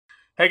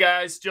Hey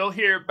guys, Joe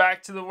here,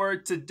 back to the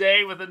Word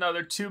today with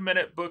another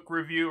 2-minute book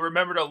review.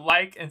 Remember to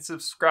like and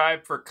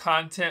subscribe for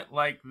content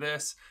like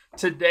this.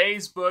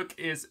 Today's book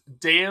is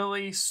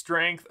Daily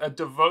Strength, a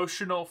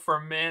devotional for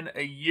men,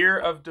 a year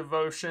of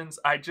devotions.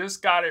 I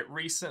just got it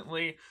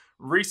recently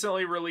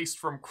released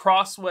from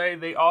Crossway.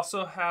 They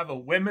also have a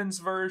women's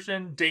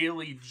version,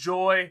 Daily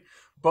Joy.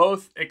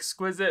 Both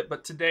exquisite,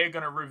 but today I'm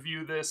going to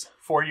review this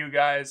for you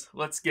guys.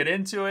 Let's get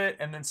into it,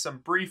 and then some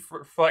brief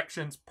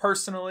reflections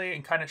personally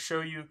and kind of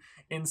show you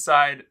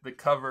inside the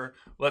cover.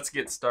 Let's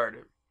get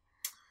started.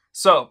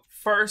 So,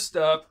 first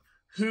up,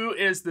 who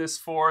is this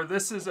for?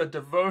 This is a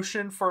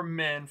devotion for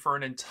men for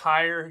an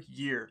entire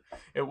year.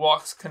 It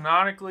walks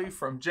canonically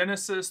from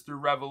Genesis through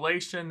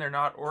Revelation. They're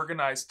not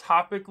organized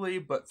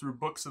topically, but through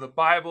books of the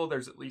Bible.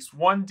 There's at least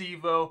one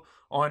Devo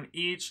on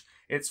each.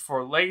 It's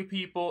for lay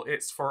people,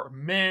 it's for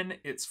men,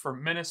 it's for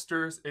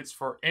ministers, it's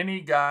for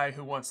any guy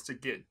who wants to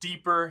get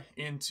deeper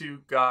into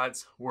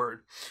God's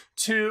Word.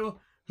 2,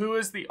 who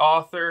is the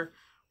author?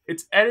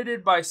 It's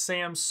edited by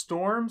Sam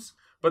Storms,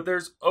 but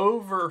there's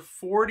over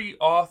 40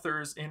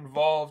 authors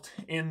involved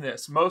in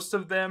this. Most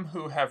of them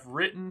who have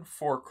written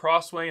for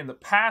Crossway in the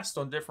past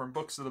on different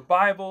books of the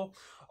Bible.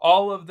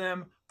 All of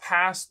them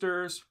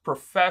pastors,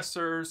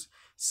 professors,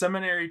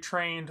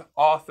 seminary-trained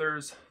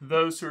authors,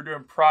 those who are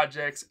doing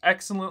projects,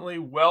 excellently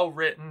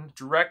well-written,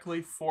 directly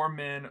for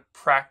men,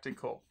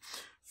 practical.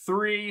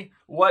 3,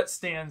 what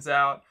stands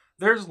out?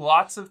 There's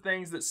lots of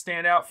things that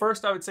stand out.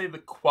 First, I would say the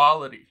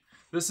quality.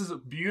 This is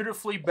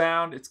beautifully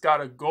bound. It's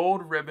got a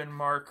gold ribbon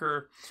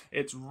marker.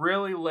 It's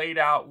really laid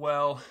out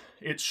well.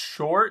 It's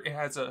short. It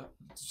has a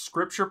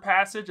scripture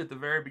passage at the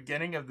very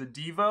beginning of the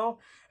Devo,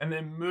 and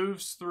then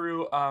moves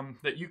through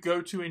that you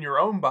go to in your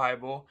own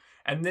Bible,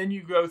 and then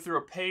you go through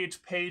a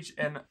page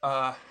and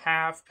a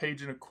half,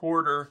 page and a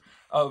quarter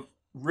of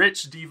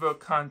rich Devo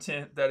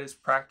content that is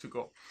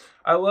practical.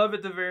 I love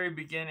at the very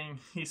beginning,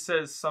 he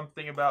says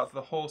something about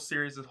the whole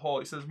series as a whole.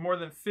 He says more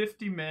than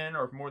 50 men,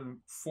 or more than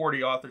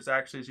 40 authors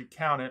actually as you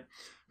count it,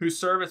 who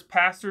serve as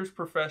pastors,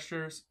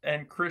 professors,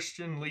 and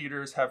Christian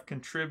leaders have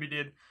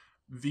contributed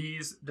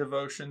these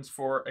devotions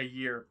for a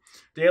year.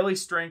 Daily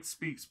Strength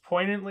speaks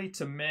poignantly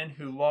to men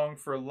who long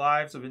for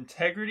lives of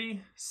integrity,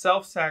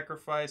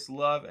 self-sacrifice,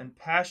 love, and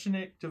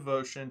passionate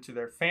devotion to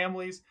their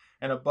families,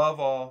 and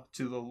above all,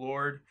 to the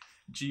Lord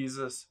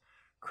Jesus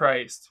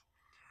Christ.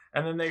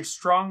 And then they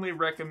strongly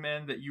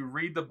recommend that you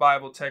read the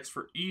Bible text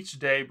for each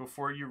day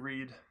before you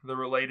read the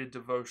related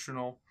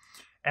devotional,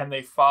 and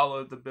they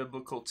follow the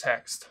biblical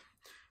text.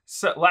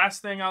 So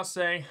last thing I'll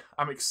say,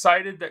 I'm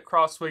excited that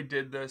Crossway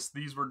did this.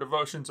 These were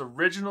devotions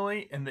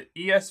originally in the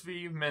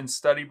ESV Men's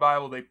Study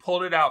Bible. They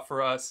pulled it out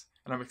for us,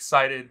 and I'm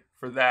excited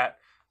for that.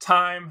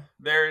 Time,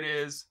 there it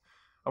is.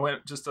 I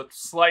went just a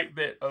slight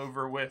bit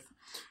over with.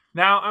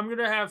 Now, I'm going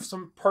to have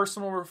some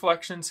personal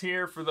reflections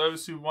here for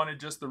those who wanted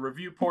just the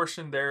review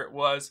portion. There it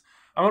was.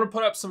 I'm going to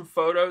put up some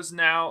photos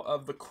now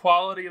of the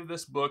quality of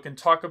this book and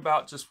talk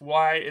about just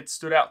why it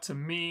stood out to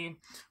me,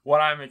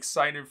 what I'm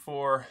excited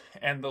for,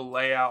 and the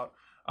layout.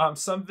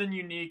 Something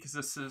unique is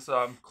this is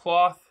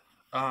cloth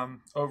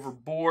over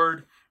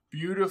board,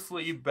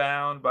 beautifully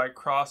bound by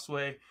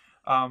Crossway,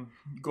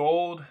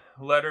 gold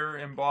letter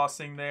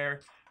embossing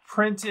there,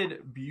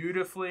 printed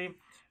beautifully.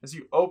 As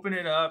you open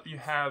it up, you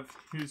have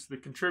who's the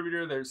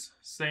contributor. There's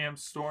Sam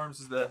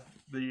Storms, the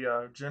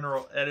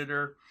general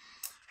editor,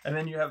 and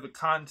then you have the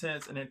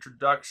contents and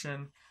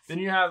introduction. Then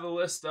you have the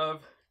list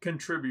of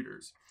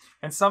contributors.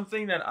 And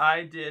something that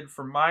I did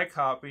for my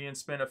copy and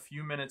spent a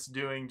few minutes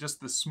doing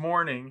just this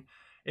morning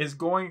is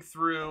going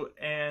through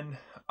and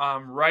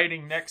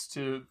writing next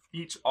to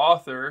each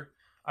author.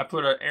 I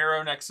put an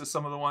arrow next to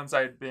some of the ones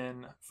I'd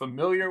been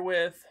familiar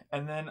with,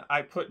 and then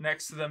I put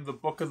next to them the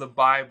book of the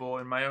Bible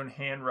in my own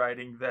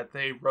handwriting that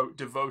they wrote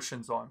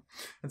devotions on.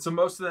 And so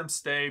most of them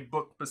stay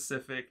book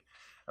specific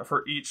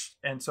for each,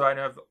 and so I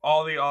have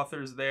all the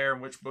authors there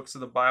and which books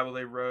of the Bible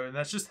they wrote, and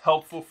that's just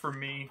helpful for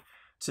me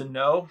to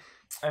know.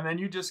 And then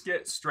you just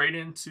get straight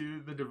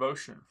into the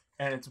devotion,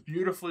 and it's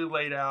beautifully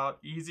laid out,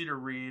 easy to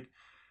read.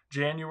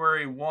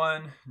 January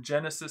 1,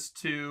 Genesis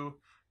 2,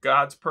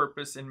 God's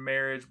Purpose in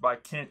Marriage by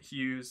Kent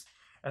Hughes,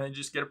 and then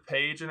just get a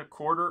page and a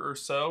quarter or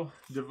so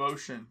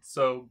devotion.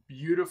 So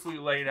beautifully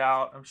laid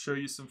out. I'll show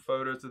you some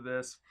photos of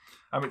this.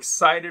 I'm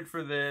excited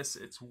for this.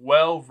 It's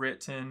well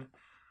written.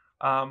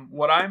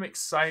 What I'm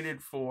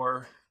excited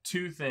for,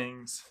 2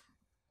 things,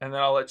 and then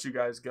I'll let you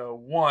guys go.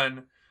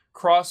 1,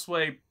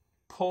 Crossway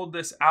pulled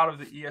this out of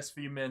the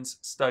ESV Men's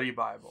Study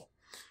Bible.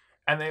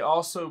 And they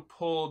also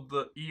pulled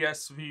the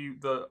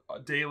ESV, the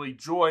Daily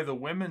Joy, the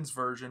women's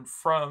version,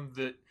 from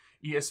the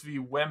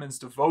ESV Women's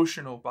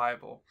Devotional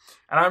Bible.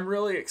 And I'm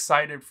really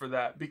excited for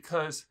that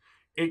because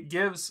it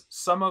gives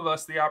some of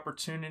us the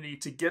opportunity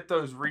to get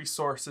those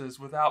resources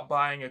without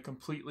buying a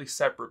completely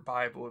separate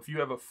Bible. If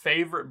you have a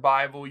favorite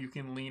Bible, you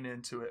can lean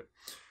into it.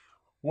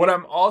 What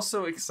I'm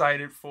also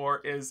excited for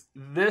is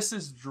this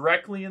is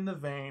directly in the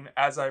vein,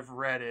 as I've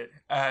read it,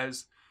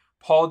 as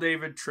Paul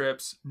David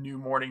Tripp's New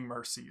Morning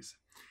Mercies.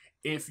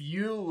 If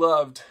you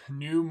loved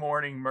New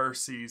Morning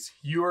Mercies,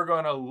 you are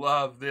going to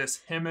love this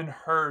him and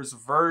hers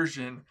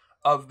version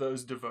of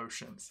those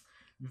devotions.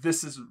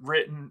 This is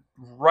written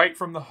right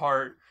from the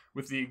heart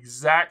with the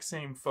exact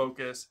same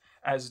focus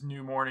as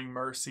New Morning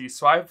Mercies.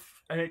 So I'm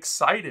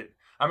excited.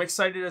 I'm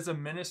excited as a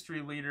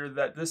ministry leader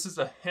that this is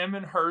a him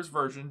and hers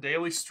version,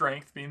 Daily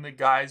Strength being the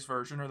guys'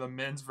 version or the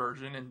men's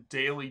version, and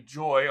Daily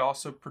Joy,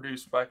 also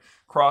produced by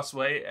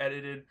Crossway,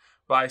 edited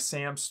by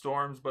Sam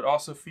Storms, but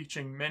also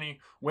featuring many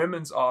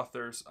women's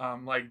authors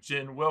like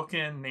Jen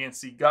Wilkin,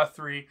 Nancy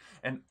Guthrie,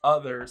 and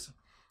others.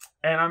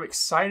 And I'm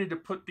excited to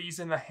put these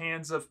in the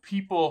hands of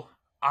people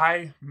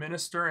I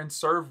minister and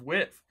serve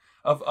with,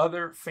 of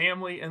other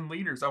family and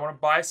leaders. I want to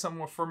buy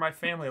some for my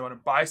family. I want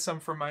to buy some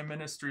for my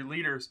ministry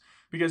leaders,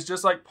 because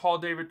just like Paul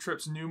David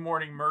Tripp's New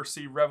Morning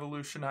Mercy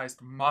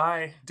revolutionized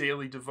my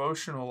daily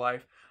devotional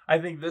life, I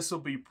think this will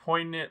be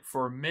poignant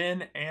for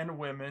men and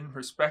women,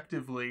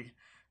 respectively,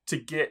 to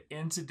get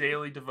into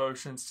daily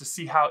devotions, to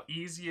see how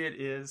easy it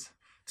is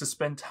to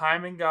spend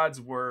time in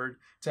God's Word,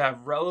 to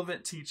have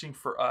relevant teaching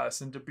for us,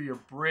 and to be a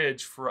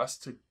bridge for us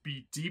to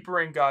be deeper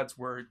in God's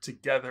Word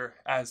together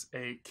as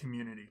a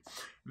community.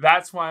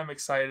 That's why I'm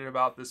excited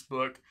about this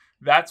book.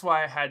 That's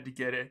why I had to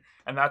get it.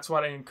 And that's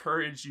why I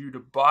encourage you to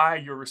buy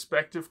your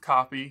respective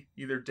copy,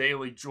 either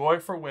Daily Joy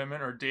for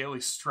Women or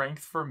Daily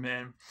Strength for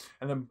Men,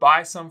 and then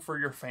buy some for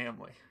your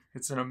family.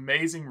 It's an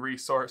amazing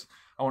resource.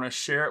 I want to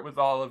share it with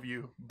all of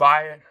you.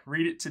 Buy it,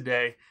 read it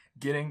today,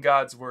 get in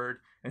God's Word.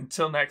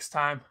 Until next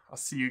time, I'll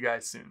see you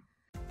guys soon.